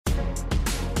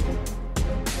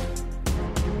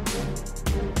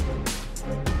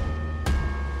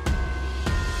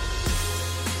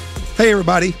Hey,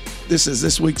 everybody. This is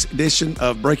this week's edition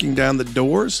of Breaking Down the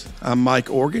Doors. I'm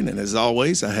Mike Organ, and as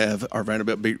always, I have our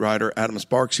Vanderbilt beat writer, Adam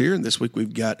Sparks, here. And this week,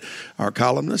 we've got our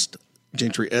columnist,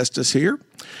 Gentry Estes, here.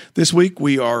 This week,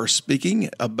 we are speaking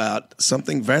about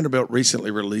something Vanderbilt recently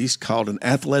released called an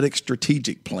Athletic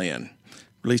Strategic Plan.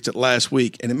 Released it last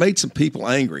week, and it made some people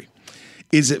angry.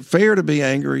 Is it fair to be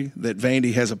angry that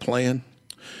Vandy has a plan?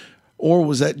 Or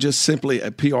was that just simply a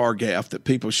PR gaffe that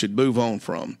people should move on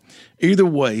from? Either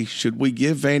way, should we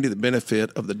give Vandy the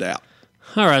benefit of the doubt?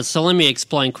 All right, so let me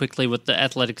explain quickly what the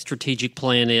Athletic Strategic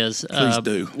Plan is. Please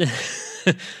do.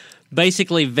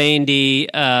 Basically,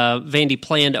 Vandy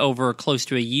planned over close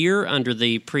to a year under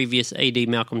the previous AD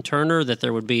Malcolm Turner that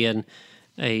there would be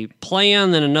a plan,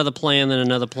 then another plan, then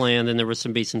another plan, then there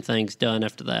would be some things done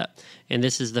after that. And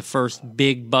this is the first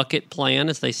big bucket plan,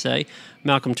 as they say.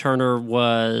 Malcolm Turner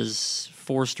was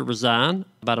forced to resign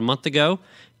about a month ago.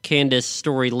 Candace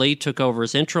Story-Lee took over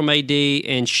as interim AD,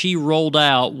 and she rolled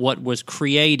out what was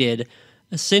created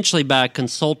essentially by a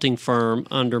consulting firm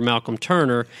under Malcolm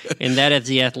Turner, and that is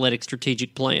the Athletic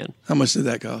Strategic Plan. How much did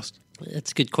that cost?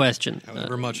 That's a good question.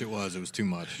 However much it was too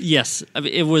much. Yes. I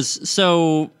mean, it was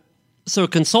so a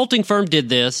consulting firm did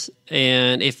this,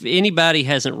 and if anybody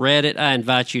hasn't read it, I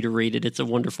invite you to read it. It's a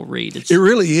wonderful read. It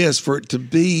really is. For it to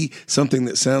be something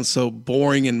that sounds so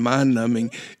boring and mind-numbing,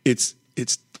 it's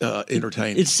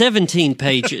entertaining. It's 17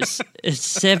 pages. It's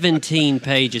 17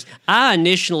 pages. I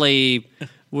initially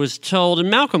was told,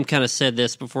 and Malcolm kind of said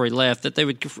this before he left, that they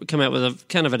would come out with a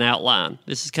kind of an outline.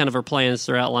 This is kind of our plan, it's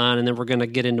their outline, and then we're going to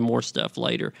get into more stuff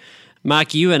later.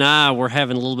 Mike, you and I were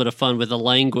having a little bit of fun with the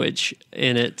language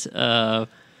in it.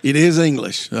 It is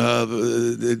English.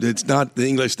 It's not the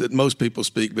English that most people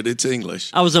speak, but it's English.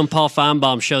 I was on Paul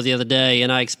Feinbaum's show the other day,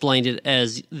 and I explained it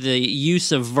as the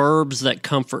use of verbs that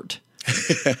comfort.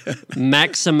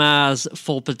 Maximize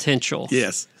full potential.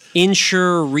 Yes.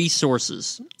 Ensure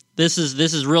resources. This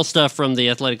is real stuff from the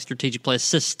Athletic Strategic Plan.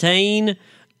 Sustain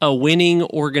a winning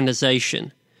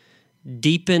organization.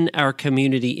 Deepen our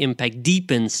community impact.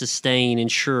 Deepen, sustain,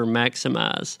 ensure,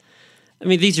 maximize. I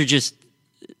mean, these are just,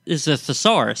 it's a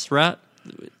thesaurus, right?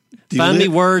 Find me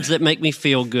words that make me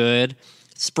feel good.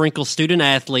 Sprinkle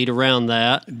student-athlete around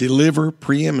that. Deliver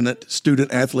preeminent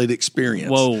student-athlete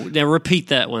experience. Whoa, now repeat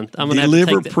that one. I'm gonna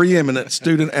Deliver have to take preeminent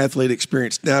student-athlete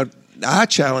experience. Now, I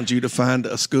challenge you to find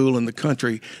a school in the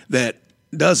country that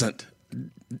doesn't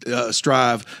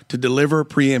strive to deliver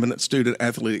preeminent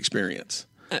student-athlete experience.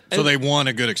 So they want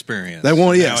a good experience. They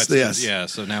want, yes. Yeah,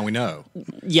 so now we know.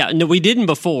 Yeah, no, we didn't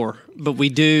before, but we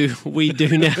do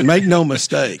now. Make no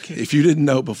mistake, if you didn't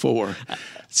know before,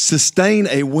 sustain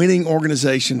a winning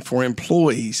organization for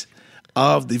employees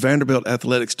of the Vanderbilt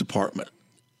Athletics Department.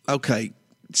 Okay,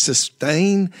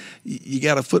 sustain. You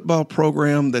got a football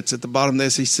program that's at the bottom of the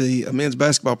SEC, a men's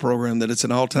basketball program that it's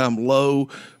an all-time low,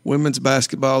 women's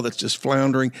basketball that's just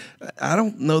floundering. I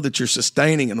don't know that you're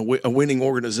sustaining a winning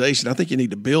organization. I think you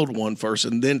need to build one first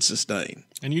and then sustain.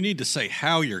 And you need to say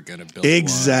how you're going to build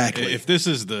exactly. one. If this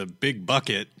is the big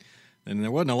bucket, then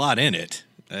there wasn't a lot in it.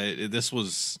 This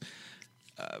was...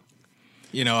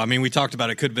 we talked about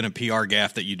it could have been a PR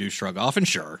gaffe that you do shrug off, and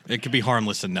sure, it could be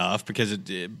harmless enough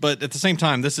but at the same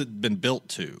time, this had been built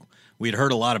to. We had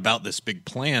heard a lot about this big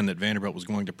plan that Vanderbilt was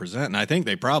going to present, and I think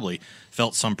they probably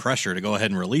felt some pressure to go ahead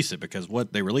and release it because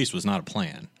what they released was not a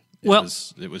plan. It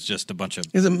was just a bunch of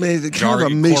it's kind of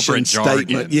a mission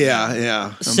statement.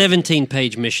 Yeah.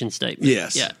 17-page mission statement.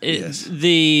 Yes. Yeah. Yes.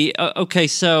 Okay,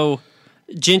 so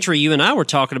Gentry, you and I were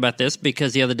talking about this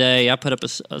because the other day I put up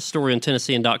a story on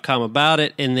Tennessean.com about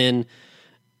it, and then,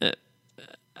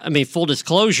 full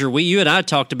disclosure, you and I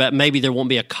talked about maybe there won't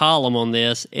be a column on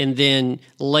this, and then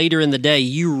later in the day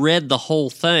you read the whole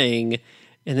thing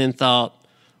and then thought,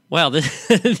 wow,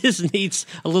 this needs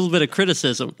a little bit of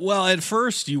criticism. Well, at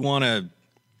first you want to...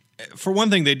 For one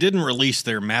thing, they didn't release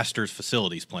their master's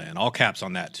facilities plan. All caps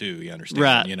on that, too, you understand?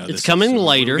 Right. It's coming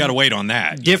later. We've got to wait on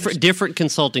that. Different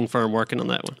consulting firm working on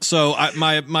that one. So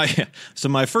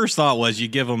my first thought was you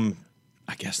give them,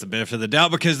 I guess, the benefit of the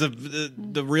doubt because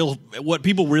the real what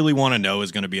people really want to know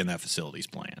is going to be in that facilities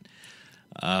plan.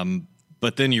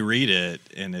 But then you read it,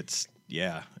 and it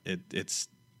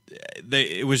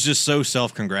was just so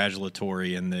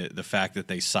self-congratulatory in the fact that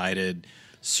they cited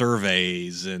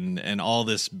surveys and all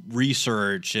this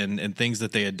research and things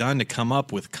that they had done to come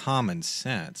up with common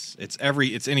sense. It's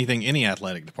anything any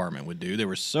athletic department would do. There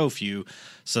were so few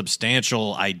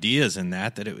substantial ideas in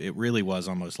that it really was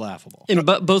almost laughable. And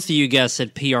both of you guys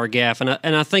said PR gaffe,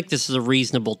 and I think this is a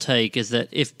reasonable take, is that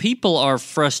if people are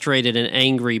frustrated and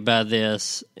angry by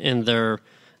this and their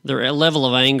level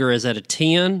of anger is at a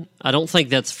 10, I don't think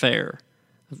that's fair.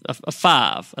 a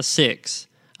 5, a 6.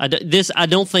 I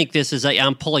don't think this is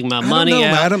I'm pulling my money know,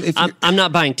 out. madam, I'm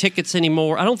not buying tickets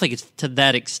anymore. I don't think it's to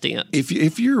that extent.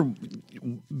 If you're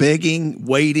begging,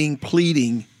 waiting,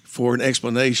 pleading for an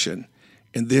explanation,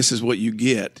 and this is what you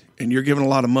get, and you're giving a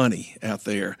lot of money out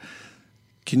there,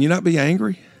 can you not be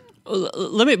angry?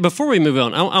 Before we move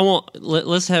on,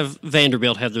 let's have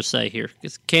Vanderbilt have their say here.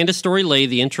 It's Candace Story-Lee,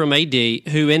 the interim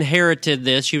AD, who inherited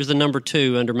this. She was the number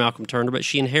 2 under Malcolm Turner, but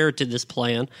she inherited this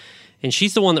plan, and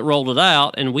she's the one that rolled it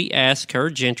out. And we asked her,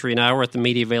 Gentry and I were at the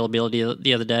media availability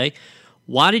the other day,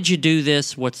 why did you do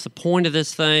this? What's the point of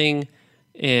this thing?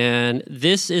 And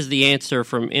this is the answer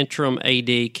from interim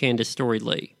AD Candace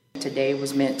Story-Lee. Today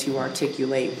was meant to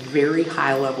articulate very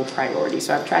high-level priorities.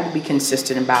 So I've tried to be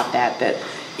consistent about that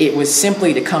it was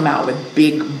simply to come out with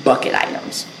big bucket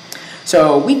items.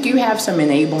 So we do have some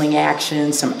enabling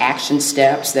actions, some action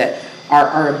steps that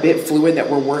are a bit fluid that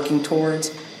we're working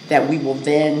towards that we will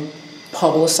then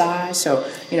publicize. So,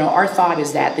 our thought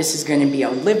is that this is going to be a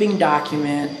living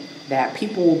document that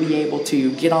people will be able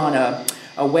to get on a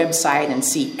website and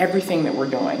see everything that we're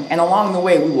doing. And along the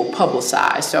way, we will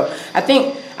publicize. So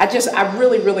I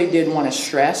really, really did want to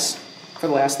stress for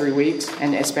the last 3 weeks,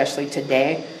 and especially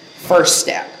today, first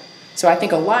step. So I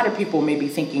think a lot of people may be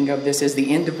thinking of this as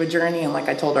the end of a journey, and like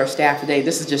I told our staff today,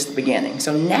 this is just the beginning.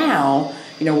 So now,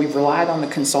 we've relied on the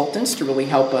consultants to really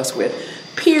help us with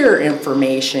peer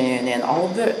information and all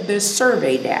of the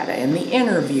survey data and the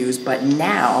interviews, but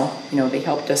now, they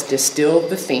helped us distill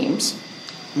the themes.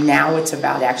 Now it's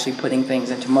about actually putting things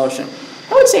into motion.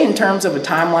 I would say in terms of a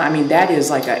timeline, that is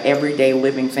like an everyday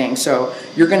living thing. So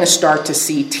you're going to start to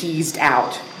see teased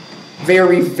out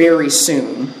very, very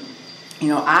soon.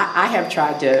 I have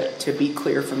tried to be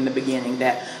clear from the beginning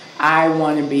that I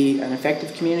want to be an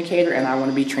effective communicator and I want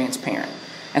to be transparent.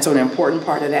 And so an important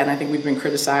part of that, and I think we've been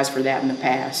criticized for that in the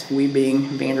past, we being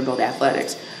Vanderbilt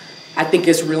Athletics, I think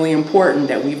it's really important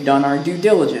that we've done our due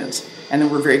diligence and that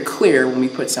we're very clear when we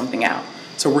put something out.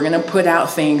 So we're going to put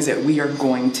out things that we are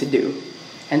going to do.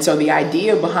 And so the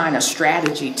idea behind a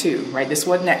strategy too, right? This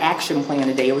wasn't an action plan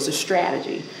today, it was a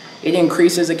strategy. It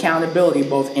increases accountability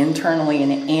both internally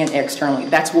and externally.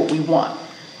 That's what we want.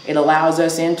 It allows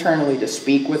us internally to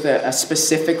speak with a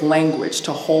specific language,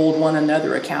 to hold one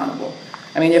another accountable.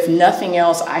 If nothing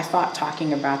else, I thought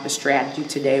talking about the strategy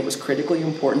today was critically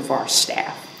important for our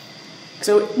staff.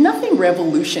 So nothing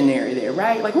revolutionary there,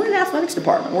 right? Like, we're an athletics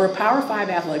department. We're a Power 5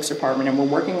 athletics department, and we're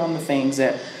working on the things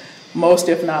that most,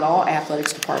 if not all,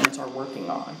 athletics departments are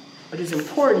working on. But it's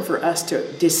important for us to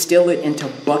distill it into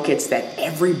buckets that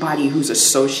everybody who's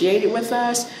associated with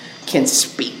us can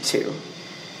speak to.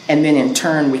 And then in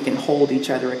turn, we can hold each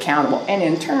other accountable. And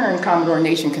in turn, Commodore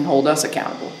Nation can hold us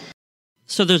accountable.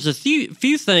 So there's a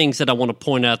few things that I want to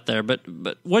point out there, but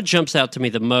what jumps out to me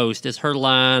the most is her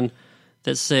line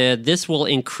that said, this will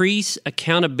increase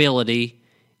accountability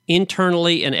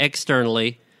internally and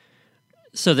externally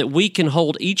so that we can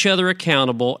hold each other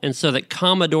accountable and so that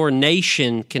Commodore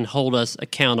Nation can hold us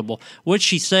accountable. What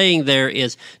she's saying there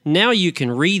is, now you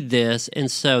can read this, and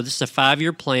so this is a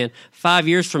 5-year plan. 5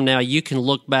 years from now, you can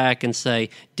look back and say,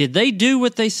 did they do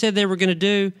what they said they were going to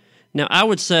do? Now, I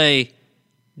would say,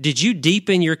 did you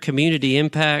deepen your community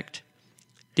impact?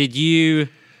 Did you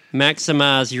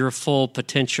maximize your full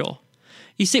potential?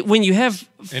 You see, when you have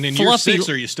and in year 6,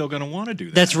 are you still going to want to do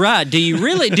that? That's right. Do you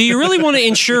really want to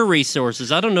ensure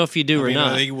resources? I don't know if you do or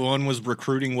not. I think one was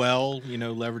recruiting well,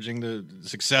 leveraging the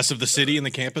success of the city and the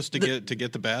campus to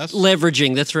get the best.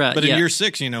 Leveraging, that's right. But in year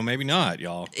 6, maybe not,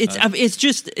 y'all. It's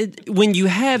just when you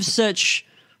have such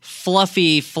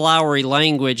fluffy, flowery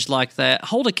language like that,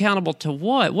 hold accountable to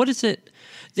what? What is it?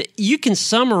 You can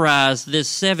summarize this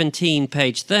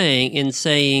 17-page thing in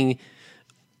saying,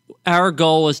 our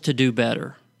goal is to do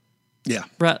better. Yeah.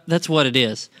 Right. That's what it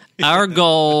is. Our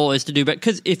goal is to do better.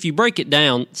 Because if you break it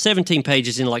down, 17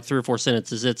 pages in like 3 or 4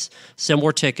 sentences, it's sell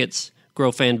more tickets,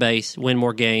 grow fan base, win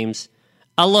more games.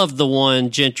 I love the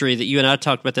one, Gentry, that you and I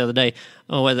talked about the other day.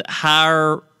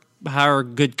 Hire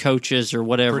good coaches or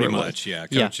whatever. Pretty much, yeah.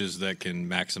 Coaches that can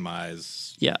maximize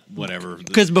whatever.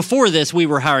 Because before this, we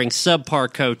were hiring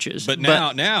subpar coaches. But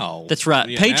now. That's right.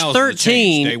 Yeah, page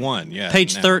 13. Day one, yeah.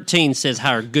 Page 13 says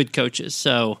hire good coaches.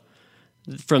 So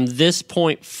from this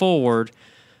point forward,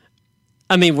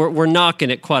 we're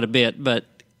knocking it quite a bit, but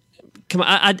come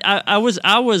on, I was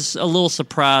a little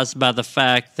surprised by the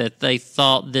fact that they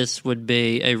thought this would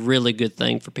be a really good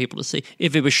thing for people to see.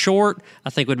 If it was short,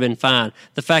 I think it would have been fine.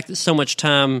 The fact that so much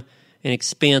time and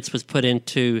expense was put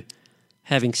into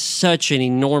having such an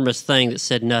enormous thing that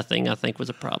said nothing, I think was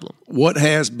a problem. What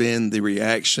has been the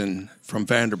reaction from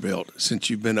Vanderbilt since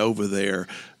you've been over there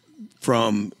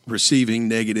from receiving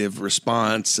negative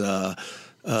response.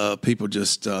 People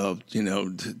just,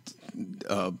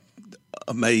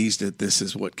 amazed that this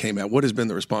is what came out. What has been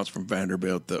the response from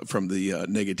Vanderbilt, from the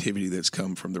negativity that's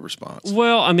come from the response?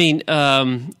 Well, I mean,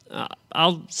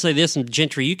 I'll say this, and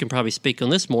Gentry, you can probably speak on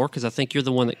this more because I think you're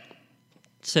the one that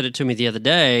said it to me the other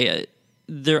day.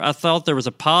 I thought there was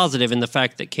a positive in the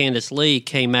fact that Candace Lee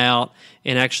came out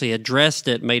and actually addressed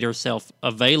it, made herself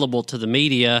available to the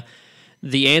media.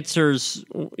 The answers,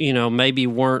 maybe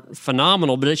weren't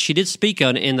phenomenal, but she did speak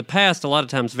on it. In the past, a lot of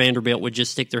times Vanderbilt would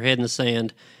just stick their head in the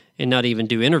sand and not even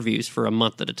do interviews for a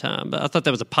month at a time. But I thought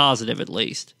that was a positive, at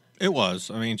least. It was.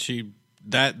 I mean,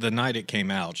 the night it came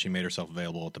out, she made herself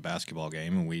available at the basketball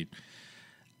game, and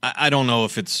I don't know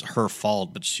if it's her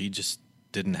fault, but she just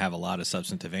didn't have a lot of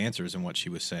substantive answers in what she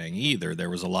was saying either. There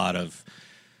was a lot of,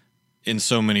 in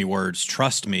so many words,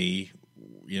 trust me,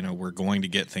 we're going to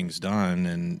get things done,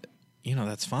 and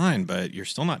that's fine, but you're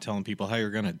still not telling people how you're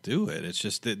going to do it. It's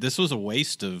just that this was a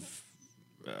waste of.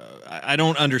 I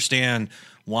don't understand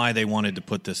why they wanted to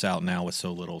put this out now with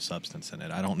so little substance in it.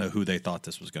 I don't know who they thought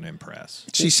this was going to impress.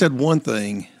 She said one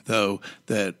thing, though,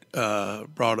 that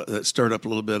that stirred up a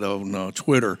little bit on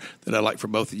Twitter that I'd like for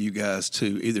both of you guys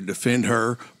to either defend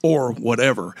her or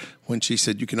whatever, when she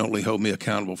said, "You can only hold me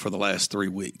accountable for the last 3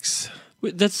 weeks."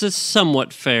 That's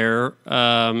somewhat fair.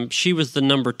 She was the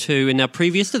number 2, and now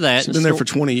previous to that, she's been there for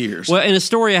 20 years. Well, in a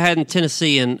story I had in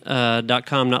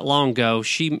Tennessean.com not long ago,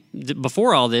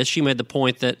 before all this, she made the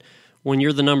point that when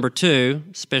you're the number 2,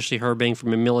 especially her being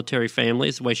from a military family,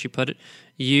 is the way she put it,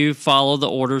 you follow the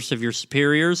orders of your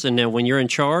superiors, and now when you're in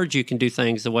charge, you can do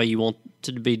things the way you want it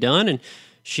to be done. And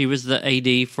she was the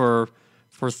AD for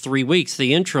 3 weeks,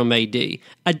 the interim AD.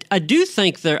 I do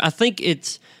think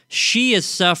she is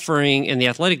suffering, and the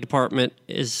athletic department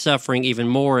is suffering even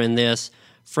more in this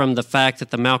from the fact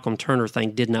that the Malcolm Turner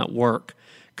thing did not work.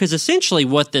 Because essentially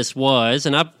what this was,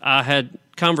 and I had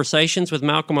conversations with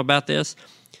Malcolm about this,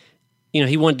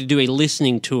 he wanted to do a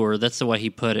listening tour. That's the way he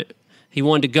put it. He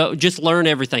wanted to go, just learn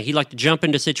everything. He liked to jump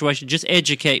into situations, just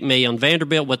educate me on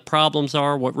Vanderbilt, what problems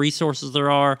are, what resources there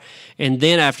are, and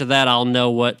then after that I'll know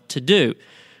what to do.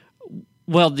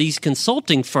 Well, these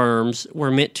consulting firms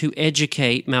were meant to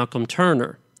educate Malcolm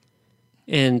Turner.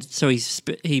 And so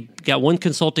he got one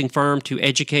consulting firm to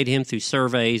educate him through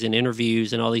surveys and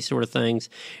interviews and all these sort of things.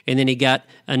 And then he got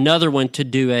another one to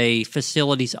do a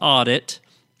facilities audit.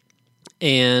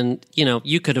 And,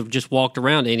 you could have just walked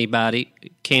around to anybody,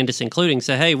 Candace including,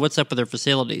 say, hey, what's up with their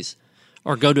facilities?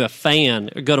 Or go to a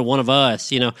fan, or go to one of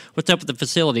us, what's up with the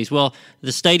facilities? Well,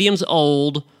 the stadium's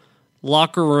old,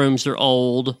 locker rooms are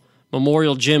old,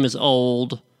 Memorial Gym is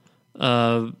old.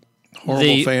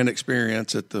 Horrible fan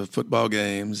experience at the football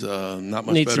games. Not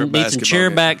much better at basketball. Need some chair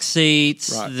games. back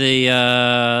seats. Right.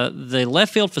 The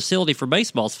left field facility for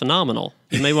baseball is phenomenal.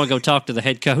 You may want to go talk to the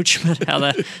head coach about how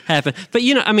that happened. But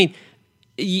a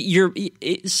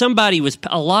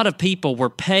lot of people were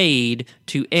paid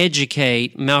to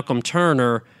educate Malcolm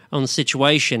Turner on the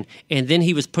situation, and then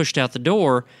he was pushed out the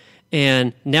door.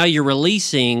 And now you're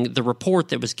releasing the report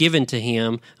that was given to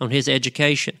him on his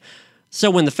education. So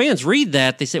when the fans read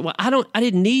that, they say, well, I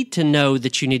didn't need to know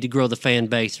that you need to grow the fan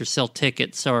base or sell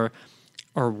tickets or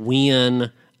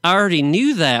win. I already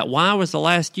knew that. Why was the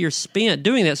last year spent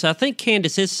doing that? So I think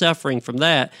Candace is suffering from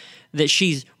that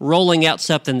she's rolling out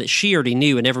something that she already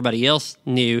knew and everybody else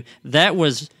knew. That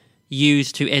was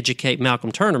used to educate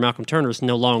Malcolm Turner. Malcolm Turner is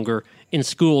no longer in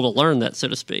school to learn that, so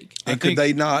to speak. And could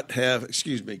they not have?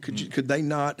 Could they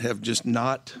not have just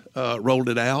not rolled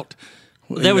it out?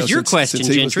 That was your question,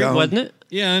 Gentry, wasn't it?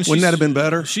 Yeah, and wouldn't that have been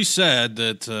better? She said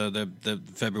that the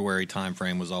February time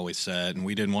frame was always set, and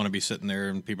we didn't want to be sitting there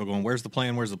and people going, "Where's the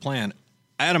plan? Where's the plan?"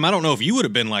 Adam, I don't know if you would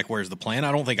have been like, "Where's the plan?"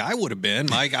 I don't think I would have been,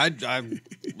 Mike. I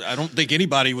don't think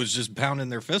anybody was just pounding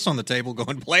their fists on the table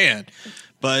going, "Plan."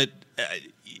 But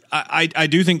I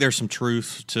do think there's some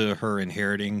truth to her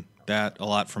inheriting that a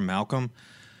lot from Malcolm.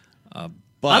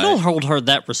 But I don't hold her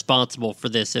that responsible for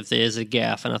this if there is a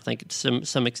gaffe, and I think to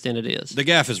some extent it is. The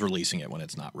gaffe is releasing it when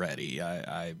it's not ready.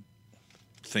 I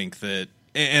think that,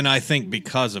 and I think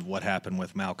because of what happened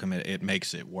with Malcolm, it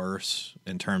makes it worse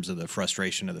in terms of the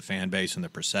frustration of the fan base and the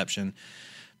perception,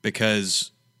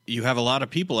 because you have a lot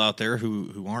of people out there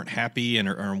who aren't happy and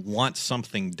or want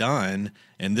something done,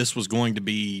 and this was going to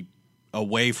be a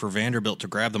way for Vanderbilt to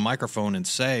grab the microphone and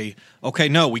say, okay,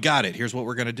 no, we got it. Here's what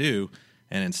we're going to do.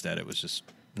 And instead it was just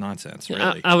nonsense,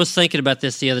 really. I was thinking about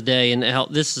this the other day, and how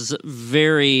this is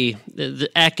the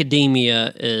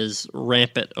academia is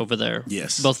rampant over there.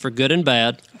 Yes. Both for good and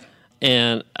bad.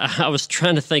 And I was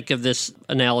trying to think of this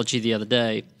analogy the other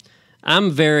day.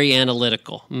 I'm very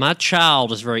analytical. My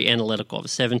child is very analytical. I have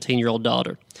a 17-year-old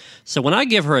daughter. So when I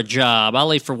give her a job, I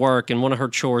leave for work, and one of her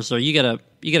chores are you gotta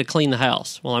clean the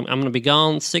house. Well, I'm going to be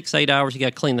gone 6-8 hours. You got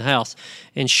to clean the house.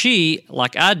 And she,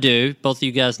 like I do, both of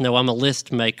you guys know I'm a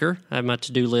list maker. I have my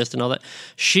to-do list and all that.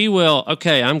 She will,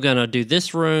 okay, I'm going to do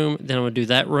this room, then I'm going to do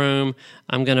that room.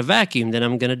 I'm going to vacuum, then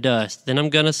I'm going to dust, then I'm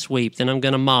going to sweep, then I'm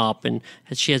going to mop. And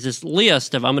she has this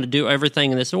list of I'm going to do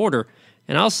everything in this order.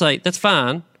 And I'll say, that's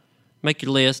fine. Make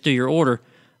your list, do your order.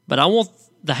 But I want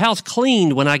the house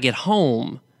cleaned when I get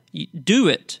home. You do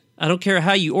it. I don't care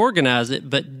how you organize it,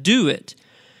 but do it.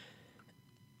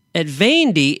 At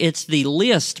Vandy, it's the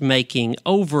list making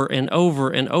over and over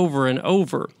and over and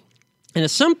over. And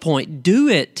at some point, do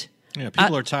it. Yeah,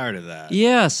 people are tired of that.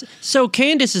 Yes. So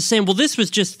Candace is saying, well, this is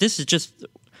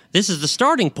the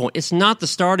starting point. It's not the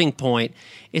starting point.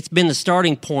 It's been the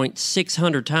starting point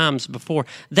 600 times before.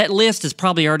 That list is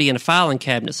probably already in a filing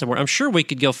cabinet somewhere. I'm sure we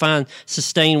could go find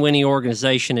sustain winning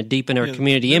organization and deepen our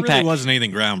community impact. There really wasn't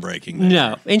anything groundbreaking there.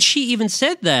 No. And she even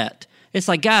said that. It's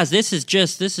like, guys, this is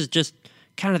just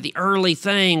kind of the early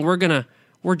thing.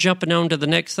 We're jumping on to the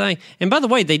next thing. And by the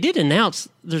way, they did announce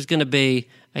there's going to be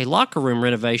a locker room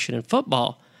renovation in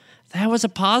football. That was a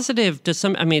positive to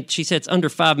some. I mean, she said it's under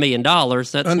 $5 million.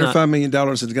 That's under $5 million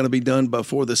is going to be done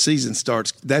before the season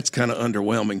starts. That's kind of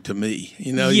underwhelming to me.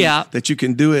 That you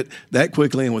can do it that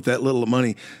quickly and with that little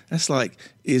money. That's like,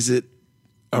 is it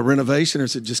a renovation or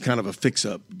is it just kind of a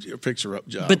fixer-up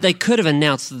job? But they could have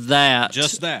announced that.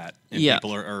 Just that. And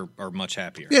people are much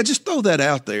happier. Yeah, just throw that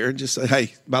out there and just say,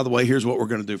 hey, by the way, here's what we're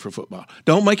going to do for football.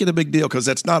 Don't make it a big deal because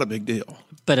that's not a big deal.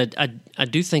 But I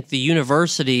do think the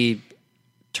university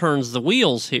turns the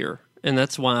wheels here, and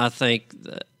that's why I think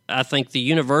the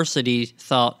university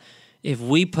thought if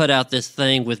we put out this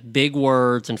thing with big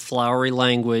words and flowery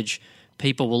language,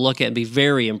 people will look at it and be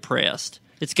very impressed.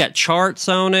 It's got charts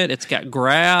on it. It's got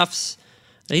graphs.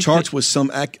 Charts with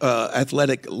some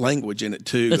athletic language in it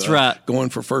too. That's right. Going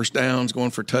for first downs,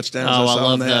 going for touchdowns. Oh, I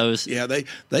love those. Yeah,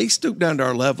 they stooped down to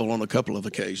our level on a couple of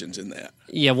occasions in that.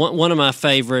 Yeah, one of my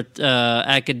favorite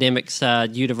academic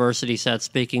side, university side,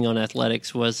 speaking on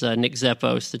athletics was Nick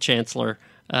Zeppos, the chancellor,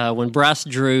 when Bryce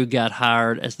Drew got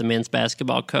hired as the men's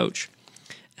basketball coach.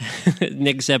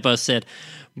 Nick Zeppos said,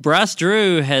 Bryce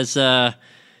Drew has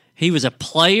he was a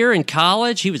player in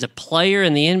college, he was a player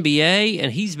in the NBA,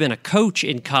 and he's been a coach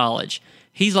in college.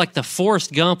 He's like the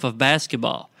Forrest Gump of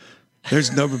basketball.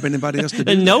 There's never been anybody else to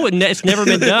do that. No, it's never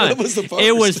been done.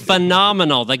 It was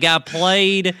phenomenal. The guy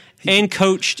played and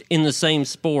coached in the same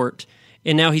sport,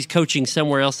 and now he's coaching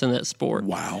somewhere else in that sport.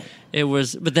 Wow. It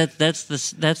was, but that's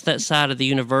that side of the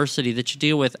university that you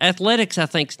deal with. Athletics, I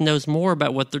think, knows more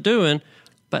about what they're doing,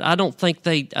 but I don't think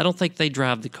they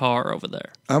drive the car over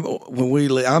there.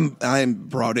 I'm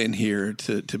brought in here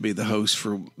to be the host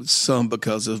for some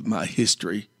because of my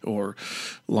history or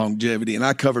longevity, and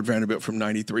I covered Vanderbilt from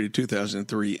 '93 to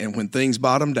 2003. And when things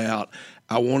bottomed out,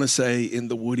 I want to say in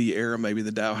the Woody era, maybe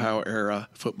the Dow Howe era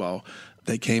football,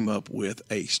 they came up with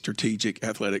a strategic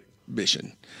athletic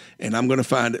mission. And I'm going to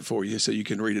find it for you so you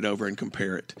can read it over and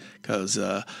compare it because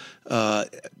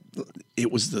it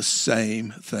was the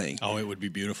same thing. Oh, it would be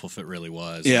beautiful if it really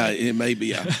was. Yeah, it may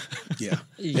be. Yeah.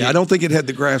 I don't think it had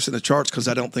the graphs and the charts because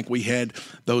I don't think we had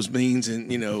those means.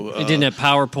 And, it didn't have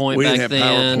PowerPoint we back didn't have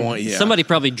then. PowerPoint, yeah. Somebody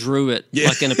probably drew it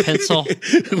like in a pencil.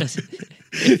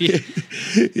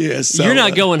 So, you're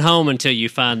not going home until you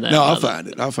find that. No, I'll find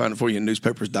it. I'll find it for you in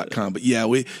newspapers.com. But yeah,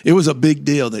 it was a big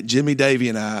deal that Jimmy Davey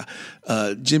and I,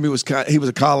 Jimmy was he was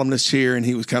a columnist here and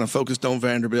he was kind of focused on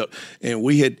Vanderbilt, and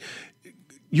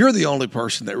you're the only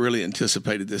person that really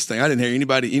anticipated this thing. I didn't hear any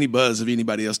buzz of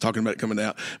anybody else talking about it coming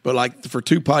out. But like for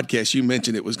 2 podcasts, you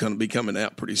mentioned it was going to be coming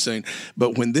out pretty soon.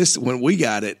 But when we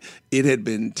got it, it had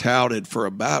been touted for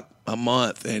about a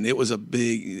month, and it was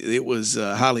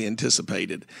highly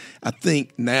anticipated. I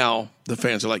think now the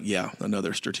fans are like, yeah,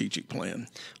 another strategic plan.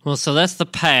 Well, so that's the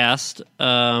past.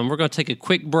 We're going to take a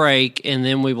quick break, and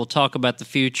then we will talk about the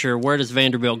future. Where does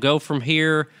Vanderbilt go from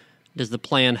here? Does the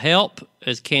plan help?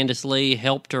 Has Candace Lee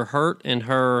helped or hurt in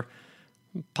her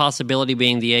possibility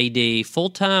being the AD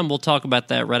full-time? We'll talk about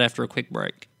that right after a quick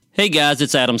break. Hey guys,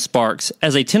 it's Adam Sparks.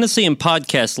 As a Tennessean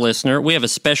podcast listener, we have a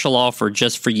special offer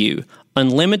just for you.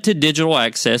 Unlimited digital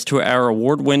access to our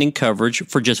award-winning coverage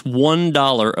for just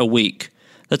 $1 a week.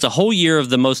 That's a whole year of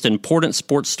the most important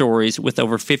sports stories with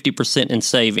over 50% in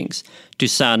savings. To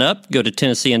sign up, go to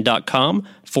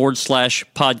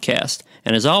Tennessean.com/podcast.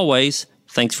 And as always,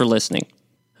 thanks for listening.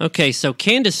 Okay, so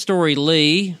Candace Storey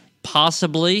Lee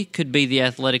possibly could be the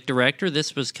athletic director.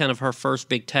 This was kind of her first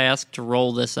big task to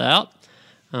roll this out.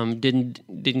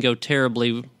 Didn't go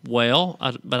terribly well,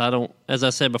 but I don't. As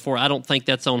I said before, I don't think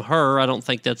that's on her. I don't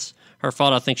think that's her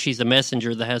fault. I think she's the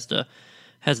messenger that has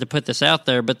to put this out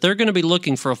there. But they're going to be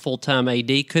looking for a full-time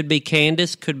AD. Could be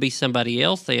Candace, could be somebody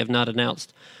else. They have not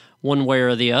announced one way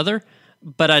or the other.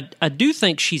 But I do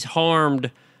think she's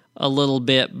harmed a little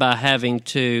bit by having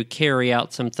to carry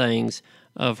out some things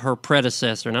of her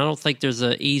predecessor, and I don't think there's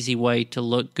an easy way to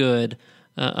look good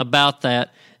about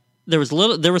that. There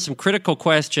were some critical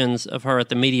questions of her at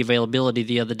the media availability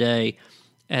the other day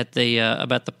at the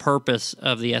about the purpose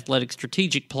of the athletic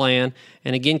strategic plan.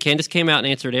 And again, Candace came out and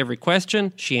answered every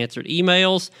question. She answered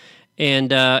emails,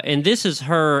 and this is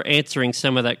her answering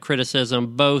some of that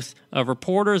criticism, both of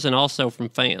reporters and also from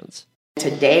fans.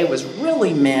 Today was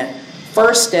really meant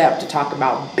first step to talk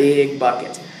about big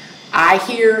buckets. I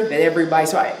hear that everybody.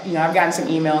 So I've gotten some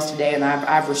emails today, and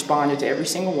I've responded to every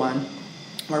single one,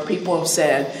 where people have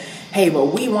said, hey, but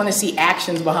we want to see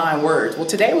actions behind words. Well,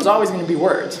 today was always going to be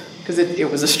words because it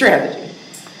was a strategy.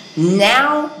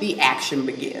 Now the action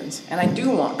begins, and I do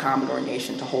want Commodore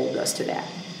Nation to hold us to that.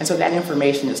 And so that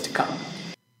information is to come.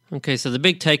 Okay, so the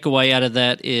big takeaway out of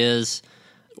that is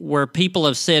where people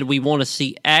have said we want to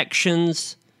see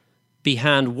actions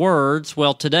behind words.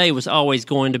 Well, today was always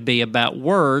going to be about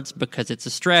words because it's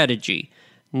a strategy.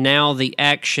 Now the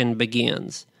action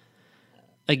begins.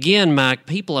 Again, Mike,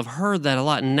 people have heard that a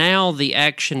lot. Now the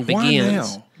action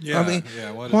begins. Why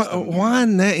now? Why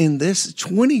now in this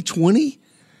 2020?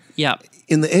 Yeah.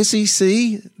 In the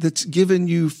SEC that's giving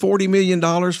you $40 million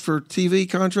for TV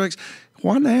contracts?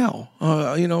 Why now?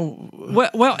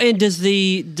 Well, and does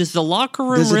the locker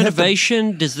room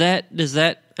renovation, does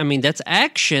that I mean, that's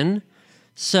action.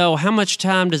 So how much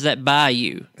time does that buy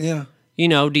you? Yeah.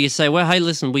 Do you say, well, hey,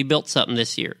 listen, we built something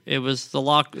this year. It was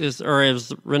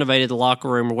renovated the locker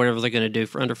room or whatever they're going to do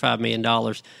for under $5 million.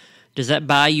 Does that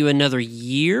buy you another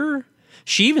year?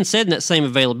 She even said in that same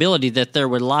availability that there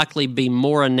would likely be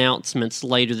more announcements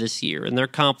later this year, and they're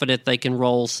confident they can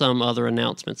roll some other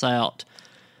announcements out.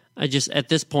 At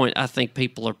this point, I think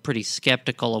people are pretty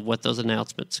skeptical of what those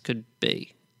announcements could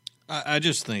be. I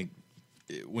just think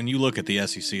when you look at the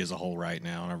SEC as a whole right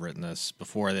now, and I've written this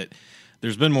before, that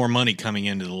there's been more money coming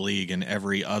into the league, and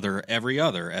every other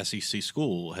SEC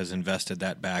school has invested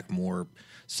that back more,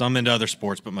 some into other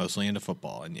sports, but mostly into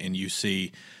football. And you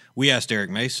see, we asked Eric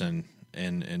Mason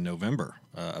in November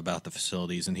about the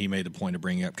facilities, and he made the point of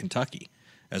bringing up Kentucky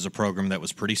as a program that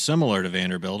was pretty similar to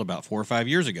Vanderbilt about 4 or 5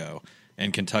 years ago.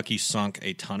 And Kentucky sunk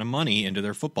a ton of money into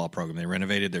their football program. They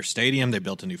renovated their stadium, they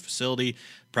built a new facility,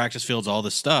 practice fields, all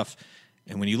this stuff.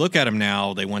 And when you look at them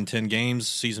now, they won 10 games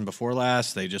season before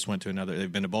last. They just went to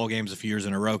they've been to bowl games a few years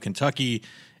in a row. Kentucky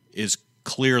is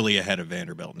clearly ahead of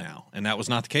Vanderbilt now, and that was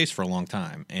not the case for a long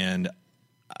time. And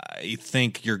I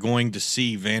think you're going to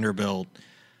see Vanderbilt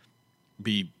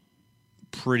be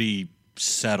pretty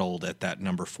settled at that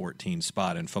number 14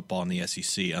 spot in football in the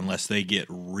SEC unless they get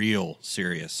real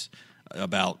serious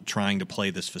about trying to play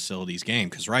this facilities game.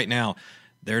 Because right now,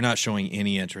 they're not showing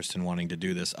any interest in wanting to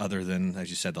do this other than, as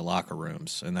you said, the locker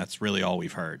rooms, and that's really all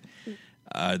we've heard.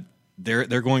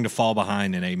 They're going to fall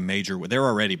behind in a major way. They're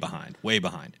already behind, way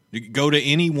behind. You go to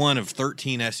any one of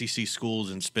 13 SEC schools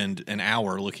and spend an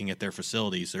hour looking at their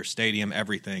facilities, their stadium,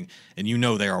 everything, and you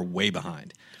know they are way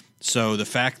behind. So the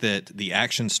fact that the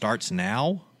action starts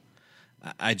now,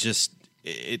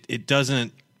 it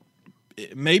doesn't.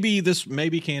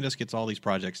 Maybe Candace gets all these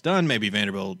projects done. Maybe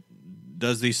Vanderbilt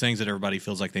does these things that everybody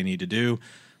feels like they need to do,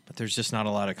 but there's just not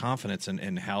a lot of confidence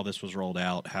in how this was rolled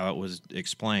out, how it was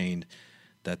explained,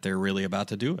 that they're really about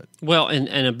to do it. Well,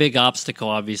 and a big obstacle,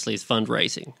 obviously, is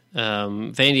fundraising.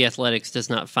 Vandy Athletics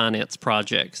does not finance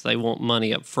projects. They want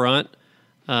money up front,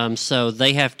 so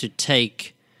they have to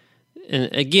take –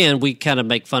 and again, we kind of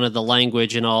make fun of the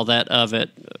language and all that of it.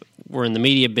 We're in the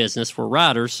media business. We're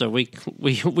writers, so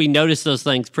we notice those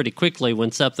things pretty quickly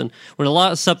when something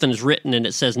is written and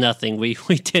it says nothing. We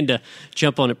tend to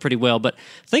jump on it pretty well. But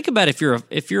think about if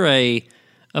you're a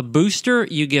booster,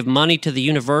 you give money to the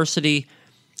university.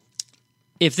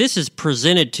 If this is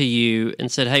presented to you and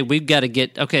said, "Hey, we've got to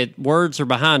get words are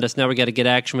behind us. Now we got to get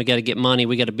action. We got to get money.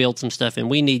 We got to build some stuff, and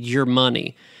we need your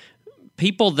money."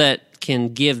 People that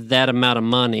can give that amount of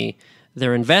money,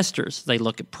 they're investors. They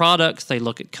look at products, they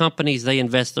look at companies, they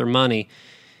invest their money.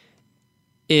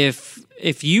 If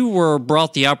you were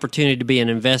brought the opportunity to be an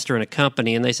investor in a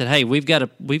company and they said, "Hey, we've got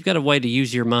a way to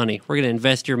use your money. We're going to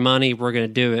invest your money. We're going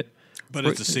to do it." But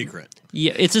it's a secret.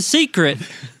 Yeah, it's a secret.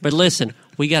 But listen,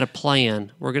 we got a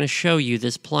plan. We're going to show you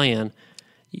this plan.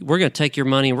 We're going to take your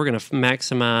money and we're going to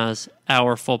maximize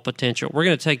our full potential. We're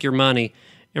going to take your money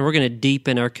and we're going to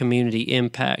deepen our community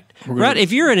impact. Right?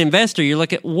 If you're an investor, you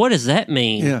look at, what does that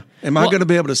mean? Yeah. Am I going to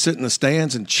be able to sit in the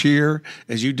stands and cheer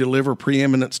as you deliver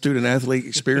preeminent student-athlete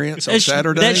experience on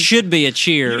Saturday? That should be a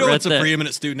cheer. You know right what's there. a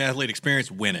preeminent student-athlete experience?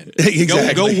 Winning.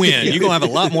 Exactly. Go win. You're going to have a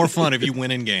lot more fun if you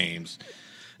win in games.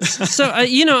 So,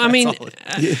 I mean...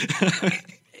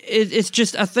 It's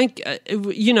just, I think,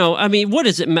 I mean, what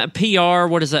is it?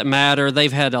 PR, what does that matter?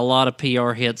 They've had a lot of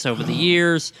PR hits over the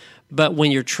years, but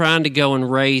when you're trying to go and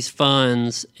raise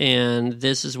funds and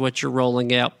this is what you're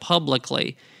rolling out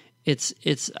publicly,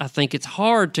 I think it's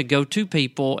hard to go to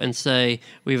people and say,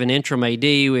 we have an interim AD,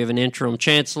 we have an interim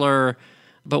chancellor,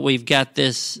 but we've got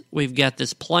this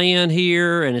plan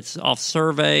here, and it's off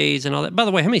surveys and all that. By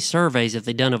the way, how many surveys have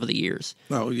they done over the years?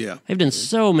 Oh, yeah. They've done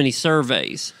so many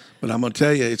surveys. But I'm going to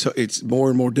tell you, it's more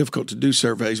and more difficult to do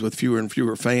surveys with fewer and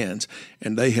fewer fans,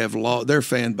 and they have their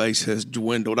fan base has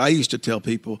dwindled. I used to tell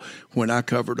people when I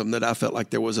covered them that I felt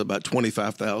like there was about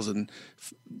 25,000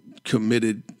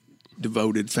 committed,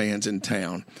 devoted fans in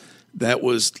town. That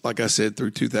was, like I said,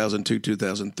 through 2002,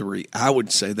 2003. I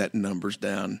would say that number's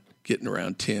down, getting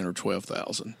around 10 or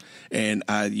 12,000, and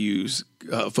I use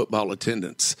football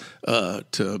attendance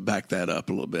to back that up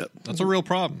a little bit. That's a real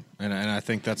problem, and I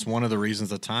think that's one of the reasons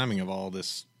the timing of all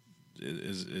this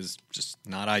is just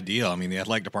not ideal. I mean, the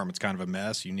athletic department's kind of a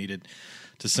mess. You needed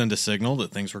to send a signal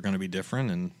that things were going to be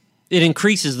different, and it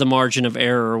increases the margin of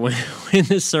error when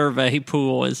the survey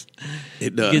pool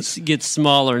gets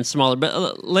smaller and smaller.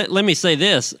 But let me say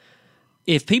this: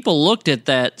 if people looked at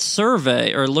that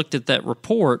survey or looked at that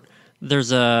report,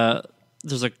 there's a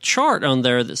chart on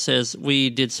there that says we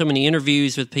did so many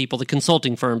interviews with people, the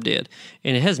consulting firm did,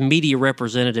 and it has media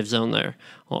representatives on there.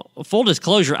 Well, full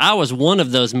disclosure, I was one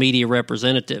of those media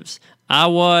representatives.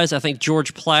 I think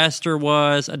George Plaster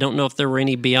was. I don't know if there were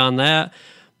any beyond that,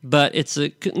 but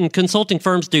consulting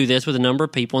firms do this with a number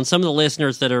of people, and some of the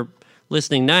listeners that are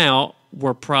listening now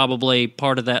were probably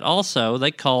part of that also.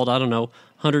 They called,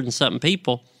 100 and something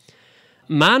people.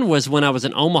 Mine was when I was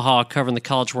in Omaha covering the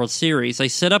College World Series. They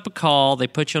set up a call. They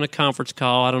put you on a conference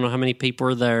call. I don't know how many people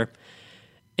are there.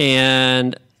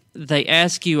 And they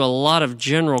ask you a lot of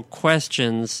general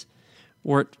questions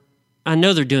where I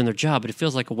know they're doing their job, but it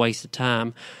feels like a waste of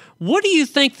time. What do you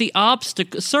think the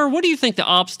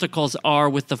obstacles are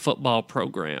with the football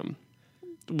program?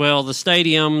 Well, the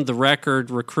stadium, the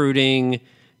record, recruiting,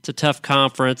 it's a tough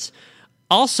conference.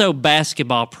 Also,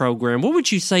 basketball program. What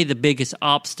would you say the biggest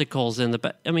obstacles in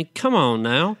I mean, come on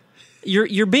now.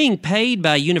 You're being paid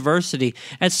by a university.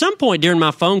 At some point during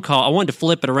my phone call, I wanted to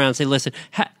flip it around and say, listen,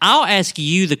 I'll ask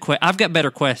you I've got better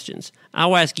questions.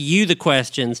 I'll ask you the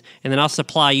questions, and then I'll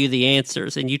supply you the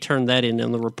answers, and you turn that in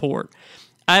the report.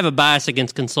 I have a bias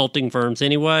against consulting firms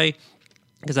anyway,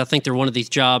 because I think they're one of these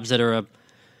jobs that are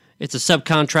it's a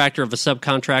subcontractor of a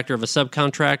subcontractor of a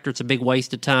subcontractor. It's a big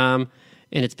waste of time.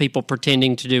 And it's people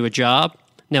pretending to do a job.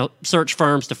 Now, search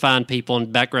firms to find people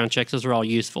and background checks, those are all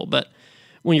useful. But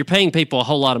when you're paying people a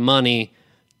whole lot of money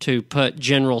to put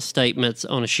general statements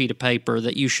on a sheet of paper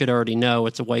that you should already know,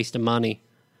 it's a waste of money.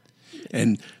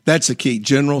 And that's the key,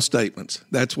 general statements.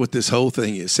 That's what this whole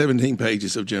thing is, 17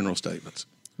 pages of general statements.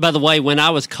 By the way, when I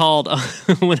was called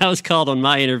on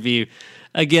my interview,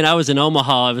 again, I was in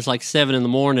Omaha. It was like 7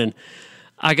 a.m.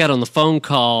 I got on the phone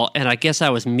call, and I guess I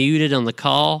was muted on the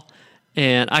call.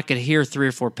 And I could hear 3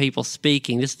 or 4 people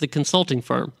speaking. This is the consulting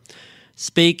firm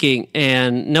speaking,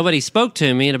 and nobody spoke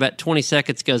to me. And about 20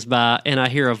 seconds goes by, and I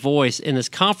hear a voice in this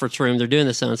conference room. They're doing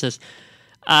this on. It says,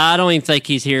 "I don't even think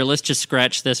he's here. Let's just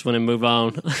scratch this one and move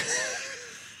on."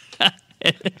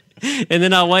 And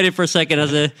then I waited for a second. I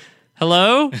said,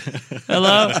 "Hello?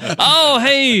 Hello? Oh,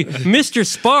 hey, Mr.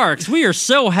 Sparks, we are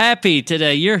so happy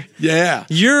today.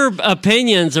 Your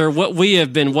opinions are what we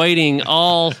have been waiting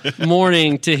all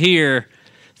morning to hear.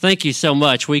 Thank you so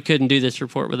much. We couldn't do this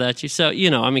report without you." So,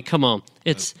 I mean, come on.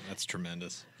 That's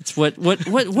tremendous. It's what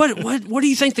do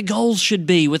you think the goals should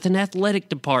be with an athletic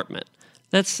department?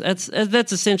 That's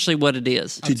essentially what it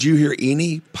is. Did you hear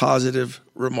any positive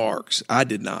remarks? I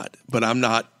did not, but I'm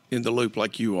not in the loop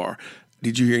like you are.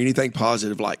 Did you hear anything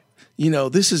positive like,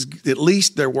 this is, at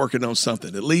least they're working on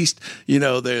something. At least, they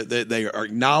are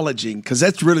acknowledging, because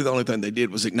that's really the only thing they did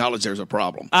was acknowledge there's a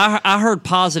problem. I heard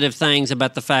positive things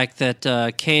about the fact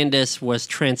that Candace was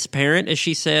transparent, as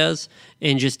she says,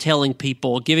 and just giving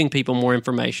people more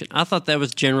information. I thought that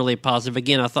was generally positive.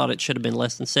 Again, I thought it should have been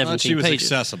less than 17 pages. She was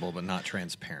accessible, but not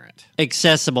transparent.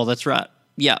 Accessible, that's right.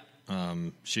 Yeah.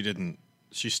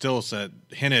 She still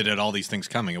hinted at all these things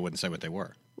coming. It wouldn't say what they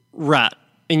were. Right.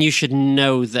 And you should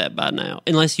know that by now,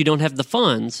 unless you don't have the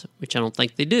funds, which I don't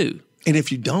think they do. And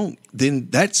if you don't, then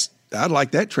that's I'd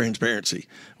like that transparency.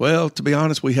 Well, to be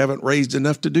honest, we haven't raised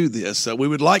enough to do this. So we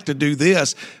would like to do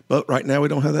this, but right now we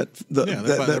don't have that.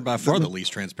 They're by far the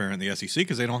least transparent in the SEC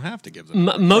because they don't have to give them.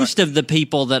 Most of the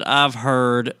people that I've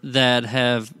heard that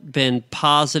have been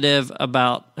positive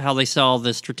about how they saw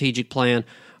the strategic plan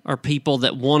are people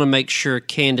that want to make sure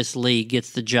Candace Lee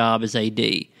gets the job as AD.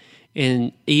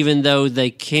 And even though they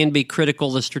can be critical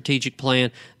of the strategic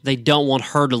plan, they don't want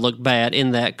her to look bad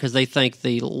in that because they think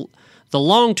the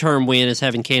long-term win is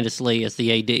having Candace Lee as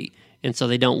the AD. And so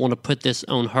they don't want to put this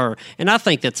on her. And I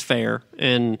think that's fair.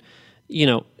 And,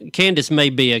 Candace may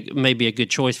be a good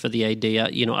choice for the AD.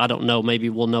 I don't know. Maybe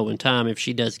we'll know in time if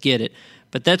she does get it.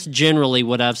 But that's generally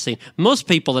what I've seen. Most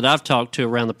people that I've talked to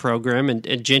around the program,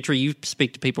 and Gentry, you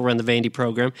speak to people around the Vandy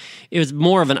program, it was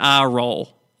more of an eye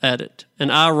roll at it.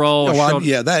 An eye roll.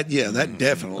 That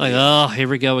definitely. Like, oh, here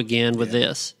we go again with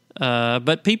this.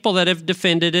 But people that have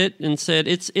defended it and said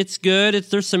it's good,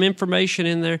 there's some information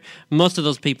in there. Most of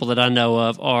those people that I know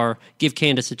of are give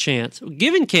Candace a chance.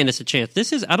 Giving Candace a chance.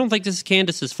 I don't think this is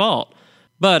Candace's fault.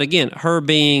 But again, her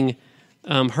being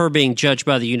judged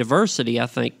by the university, I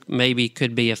think maybe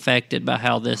could be affected by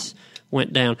how this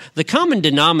went down. The common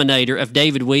denominator of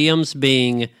David Williams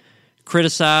being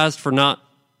criticized for not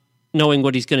knowing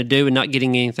what he's going to do and not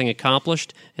getting anything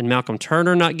accomplished, and Malcolm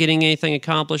Turner not getting anything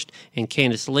accomplished, and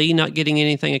Candace Lee not getting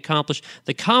anything accomplished,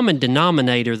 the common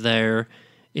denominator there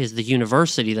is the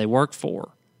university they work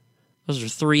for. Those are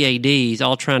 3 ADs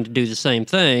all trying to do the same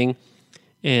thing,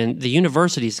 and the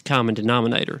university is the common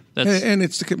denominator. And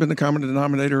it's been the common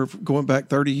denominator going back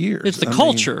 30 years. It's the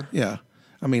culture.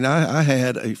 I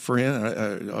had a friend,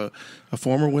 a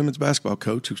former women's basketball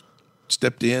coach who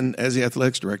stepped in as the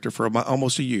athletics director for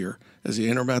almost a year as the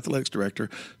interim athletics director,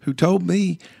 who told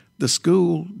me the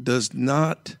school does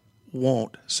not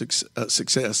want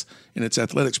success in its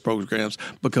athletics programs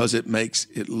because it makes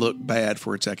it look bad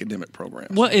for its academic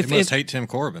programs. Well, they must hate Tim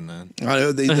Corbin then.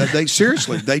 They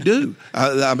seriously, they do.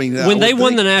 When they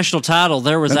won the national title,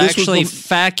 there was actually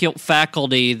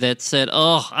faculty that said,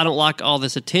 I don't like all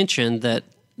this attention that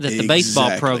the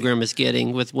baseball program is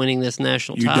getting with winning this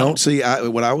national title. You don't see,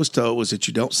 what I was told was that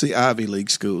you don't see Ivy League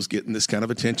schools getting this kind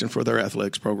of attention for their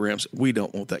athletics programs. We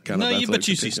don't want that kind of athletics but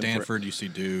you attention. See Stanford, you see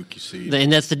Duke, you see...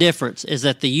 And that's the difference, is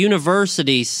that the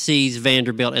university sees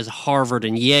Vanderbilt as Harvard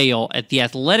and Yale. At the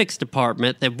athletics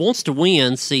department that wants to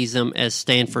win sees them as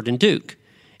Stanford and Duke.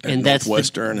 And that's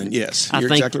Northwestern, and yes,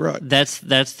 you're exactly right. That's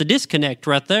the disconnect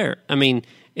right there. I mean...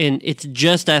 And it's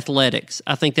just athletics.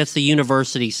 I think that's the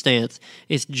university stance.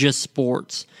 It's just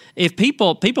sports. If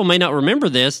people may not remember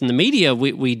this, in the media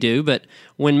we do, but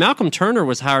when Malcolm Turner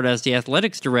was hired as the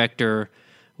athletics director,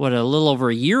 a little over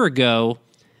a year ago,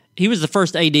 he was the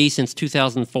first AD since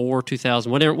 2004,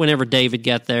 2000, whenever David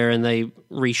got there and they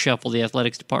reshuffled the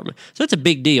athletics department. So that's a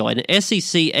big deal. An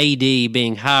SEC AD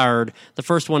being hired, the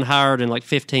first one hired in like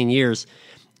 15 years,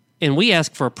 and we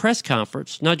ask for a press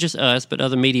conference, not just us, but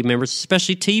other media members,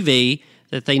 especially TV,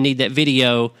 that they need that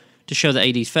video to show the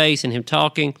AD's face and him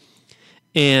talking.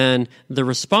 And the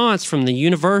response from the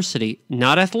university,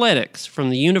 not athletics, from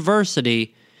the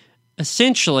university,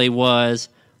 essentially was,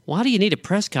 why do you need a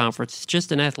press conference? It's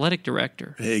just an athletic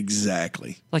director.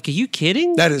 Exactly. Like, are you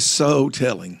kidding? That is so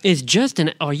telling.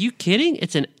 Are you kidding?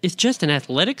 It's just an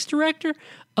athletics director?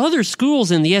 Other schools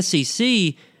in the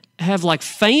SEC have like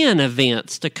fan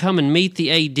events to come and meet the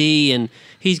AD, and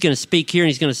he's going to speak here and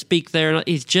he's going to speak there.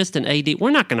 He's just an AD. We're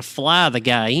not going to fly the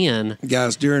guy in.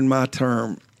 Guys, during my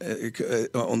term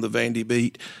on the Vandy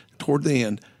beat, toward the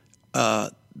end,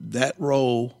 that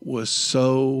role was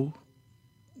so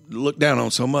looked down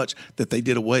on so much that they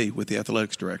did away with the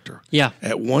athletics director. Yeah.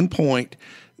 At one point,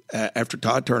 after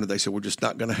Todd Turner, they said, we're just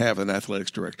not going to have an athletics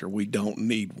director. We don't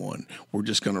need one. We're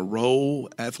just going to roll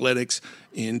athletics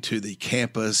into the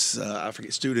campus,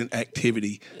 student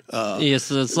activity. Yes,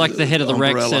 it's like the head of the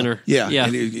umbrella. rec center.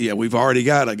 Yeah. We've already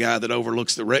got a guy that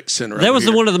overlooks the rec center. That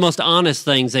was one of the most honest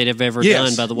things they'd have ever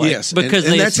done, by the way. Yes, because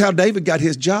and that's how David got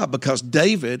his job, because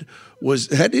David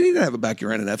didn't have a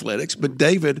background in athletics, but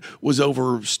David was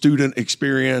over student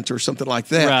experience or something like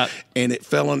that, right. And it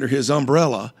fell under his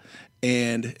umbrella.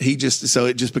 And it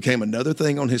just became another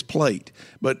thing on his plate.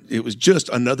 But it was just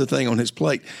another thing on his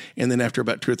plate. And then after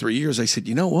about 2 or 3 years, they said,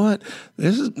 you know what?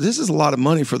 This is a lot of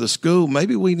money for the school.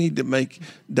 Maybe we need to make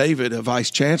David a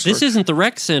vice chancellor. This isn't the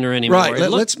rec center anymore. Right.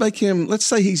 Let's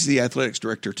say he's the athletics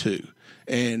director too.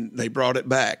 And they brought it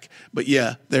back. But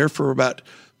yeah, there for about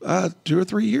 2 or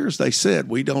 3 years, they said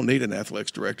we don't need an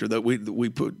athletics director. That we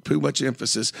put too much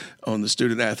emphasis on the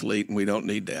student athlete, and we don't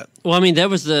need that. Well, I mean, that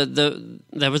was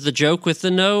the joke with the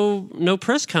no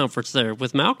press conference there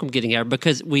with Malcolm getting out,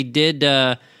 because we did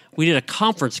we did a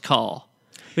conference call.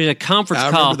 We did a conference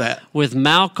I call remember that. with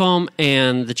Malcolm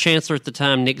and the chancellor at the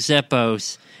time, Nick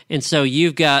Zeppos. And so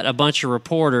you've got a bunch of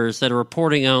reporters that are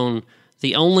reporting on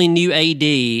the only new AD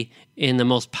in the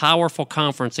most powerful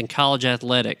conference in college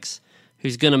athletics,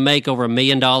 who's going to make over $1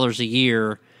 million a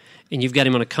year, and you've got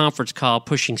him on a conference call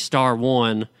pushing star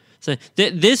one. So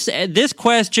this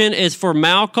question is for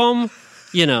Malcolm.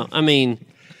 I mean,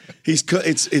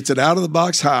 it's an out of the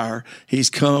box hire. He's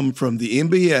come from the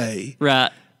NBA,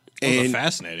 right? It was a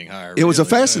fascinating hire. It was a really.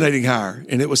 fascinating hire,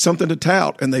 and it was something to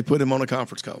tout, and they put him on a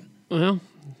conference call. Well,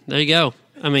 there you go.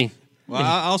 I mean, Well,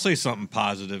 I'll say something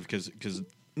positive because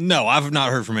no, I've not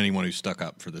heard from anyone who stuck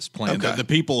up for this plan. Okay. The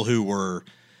people who were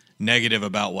negative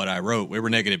about what I wrote, they were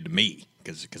negative to me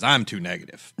because I'm too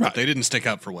negative. Right. But they didn't stick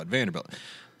up for what Vanderbilt.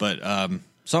 But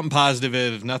something positive,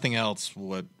 if nothing else,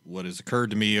 what has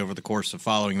occurred to me over the course of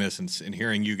following this and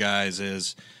hearing you guys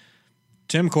is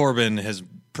Tim Corbin has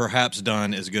perhaps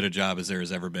done as good a job as there has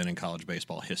ever been in college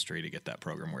baseball history to get that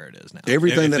program where it is now.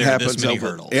 Everything If that there are happens this many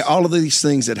over hurdles. all of these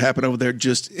things that happen over there,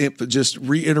 just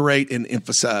reiterate and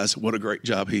emphasize what a great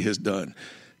job he has done,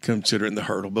 considering the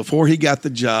hurdle. Before he got the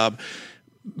job,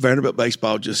 Vanderbilt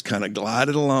baseball just kind of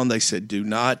glided along. They said, "Do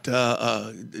not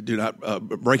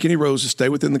break any rules. Just stay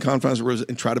within the confines of rules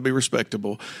and try to be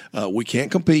respectable. We can't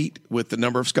compete with the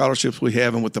number of scholarships we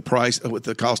have and with the price, with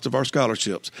the cost of our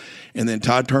scholarships." And then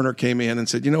Todd Turner came in and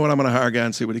said, "You know what? I'm going to hire a guy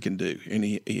and see what he can do." And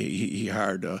he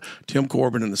hired Tim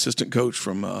Corbin, an assistant coach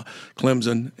from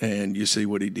Clemson, and you see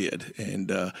what he did.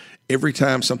 And every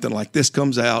time something like this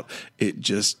comes out, it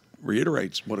just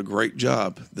reiterates what a great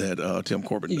job that Tim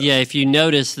Corbin does. yeah, if you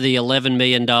notice, the $11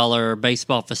 million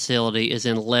baseball facility is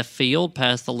in left field,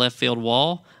 past the left field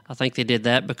wall. I think they did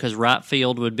that because right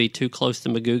field would be too close to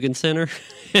McGugin Center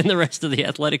and the rest of the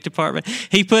athletic department.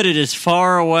 He put it as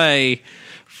far away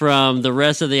from the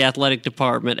rest of the athletic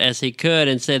department as he could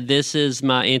and said, "This is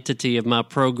my entity of my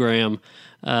program."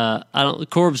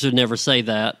 Corbs would never say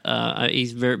that.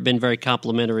 He's been very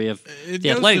complimentary of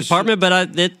the athletic department, but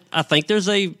I think there's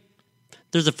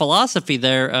a philosophy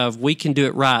there of we can do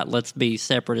it right. Let's be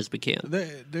separate as we can.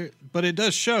 But it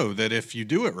does show that if you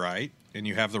do it right and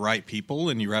you have the right people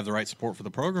and you have the right support for the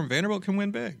program, Vanderbilt can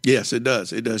win big. Yes, it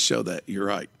does. It does show that. You're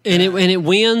right. And it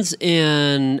wins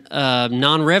in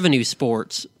non-revenue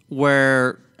sports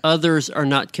where others are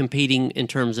not competing in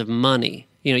terms of money.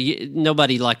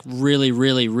 Nobody really,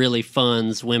 really, really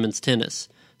funds women's tennis.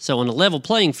 So on a level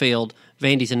playing field,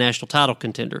 Vandy's a national title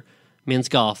contender. Men's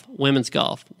golf, women's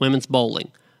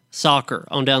bowling, soccer,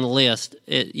 on down the list.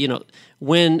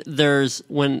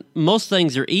 When most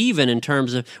things are even in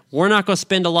terms of we're not going to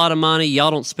spend a lot of money,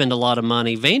 y'all don't spend a lot of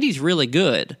money. Vandy's really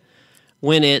good.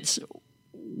 When it's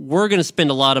we're going to spend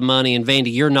a lot of money and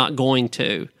Vandy, you're not going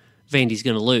to, Vandy's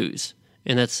going to lose,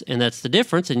 and that's the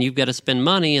difference. And you've got to spend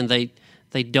money, and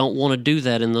they don't want to do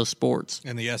that in those sports.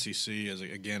 And the SEC is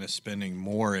spending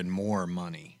more and more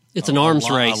money. It's an arms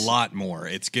race. A lot more.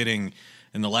 It's getting,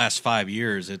 in the last 5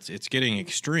 years, it's getting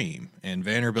extreme. And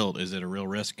Vanderbilt is at a real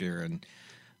risk here and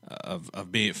of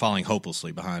falling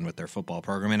hopelessly behind with their football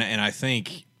program. And I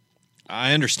think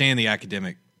I understand the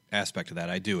academic aspect of that.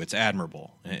 I do. It's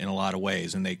admirable in a lot of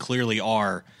ways. And they clearly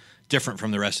are different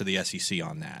from the rest of the SEC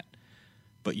on that.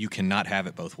 But you cannot have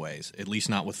it both ways, at least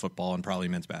not with football and probably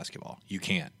men's basketball. You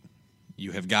can't.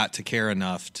 You have got to care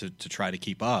enough to try to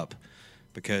keep up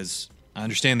because – I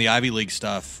understand the Ivy League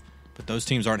stuff, but those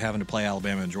teams aren't having to play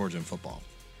Alabama and Georgia in football.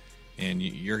 And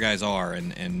your guys are,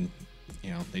 and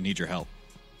they need your help.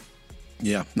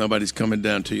 Yeah, nobody's coming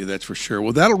down to you, that's for sure.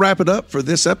 Well, that'll wrap it up for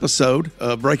this episode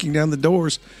of Breaking Down the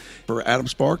Doors. For Adam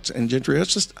Sparks and Gentry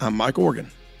Estes, I'm Mike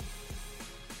Organ.